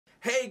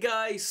Hey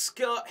guys,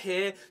 Scott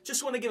here.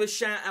 Just want to give a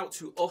shout out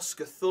to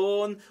Oscar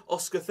Thorne.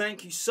 Oscar,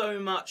 thank you so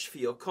much for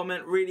your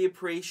comment. Really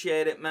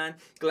appreciate it, man.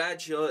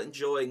 Glad you're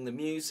enjoying the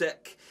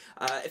music.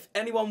 If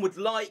anyone would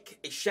like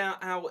a shout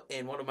out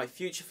in one of my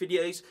future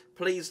videos,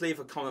 please leave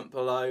a comment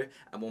below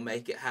and we'll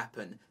make it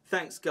happen.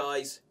 Thanks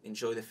guys,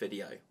 enjoy the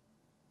video.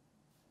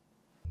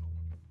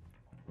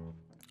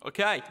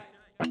 Okay,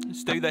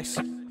 let's do this.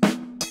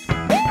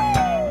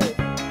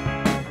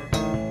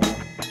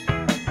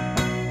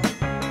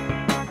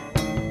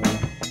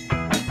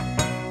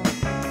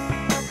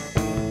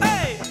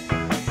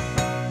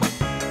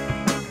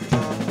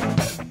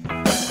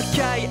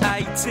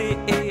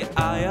 K-A-T-E-I-O-U,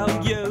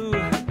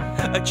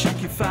 a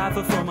cheeky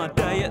fiver for my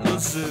day at the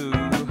zoo.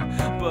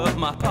 But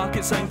my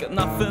pockets ain't got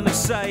nothing to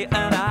say,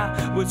 and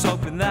I was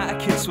hoping that a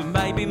kiss would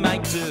maybe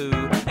make do.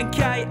 And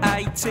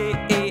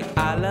K-A-T-E,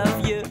 I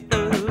love you,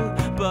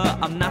 but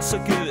I'm not so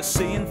good at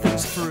seeing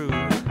things through.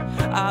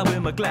 I wear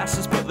my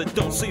glasses but they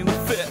don't seem to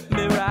fit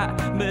me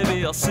right.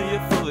 Maybe I'll see you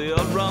for the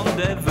old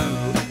rendezvous.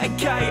 And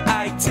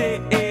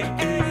K-A-T-E,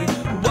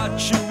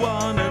 what you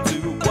wanna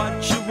do,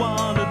 what you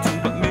wanna do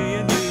but me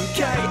and you.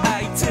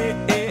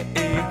 K-A-T-E,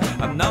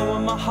 I know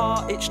in my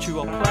heart it's true,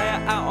 I'll play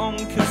it out on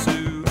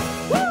kazoo.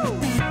 Woo!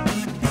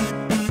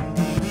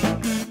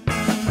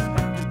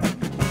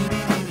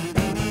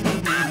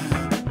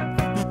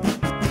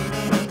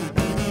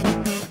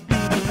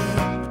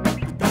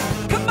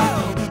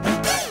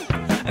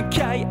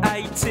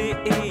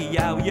 K-A-T-E,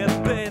 how you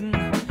been?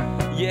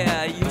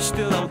 Yeah, you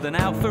still holding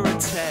out for a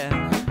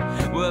 10.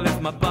 Well, if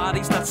my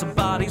body's not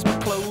somebody's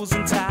but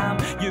closing time,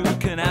 you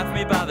can have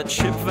me by the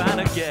chip van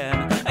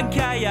again. And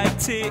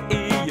K-A-T-E,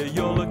 yeah,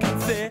 you're looking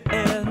thin.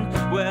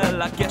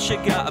 Well, I guess you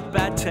got a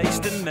bad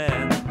taste in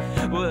men.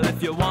 Well,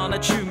 if you wanna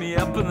chew me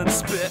up and then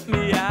spit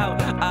me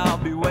out, I'll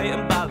be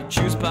waiting by the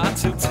juice bar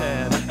till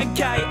 10. And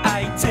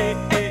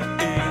K-A-T-E,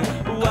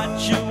 what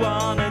you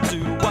wanna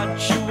do,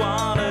 what you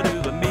wanna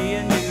do with me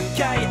and you.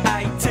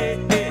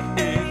 K-A-T-E,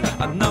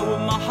 I know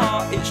in my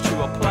heart it's true,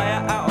 I'll play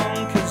it out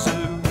on kazoo.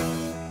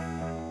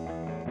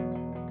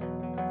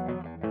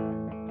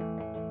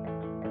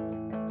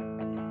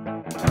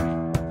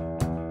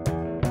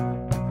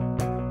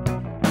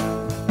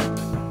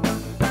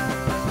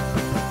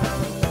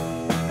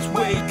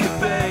 We could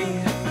be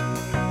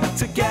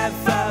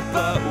together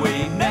but we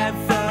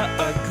never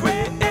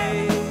agree.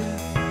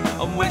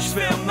 On which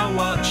film to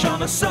watch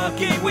on a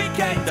soggy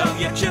weekend, oh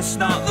you're just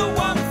not the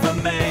one for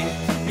me.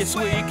 Yes,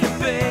 we could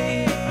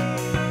be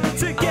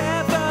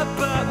together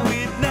but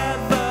we'd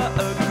never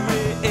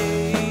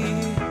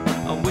agree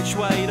on which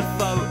way to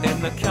vote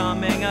in the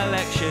coming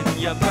election.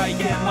 You're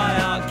breaking my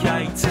heart,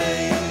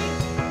 Katie.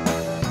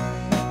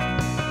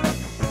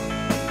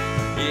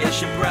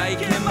 Yes, you're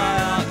breaking my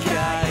heart,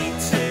 Katie.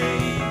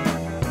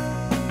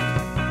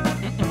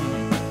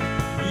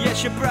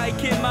 Yes, you're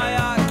breaking my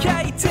heart,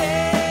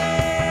 Katie.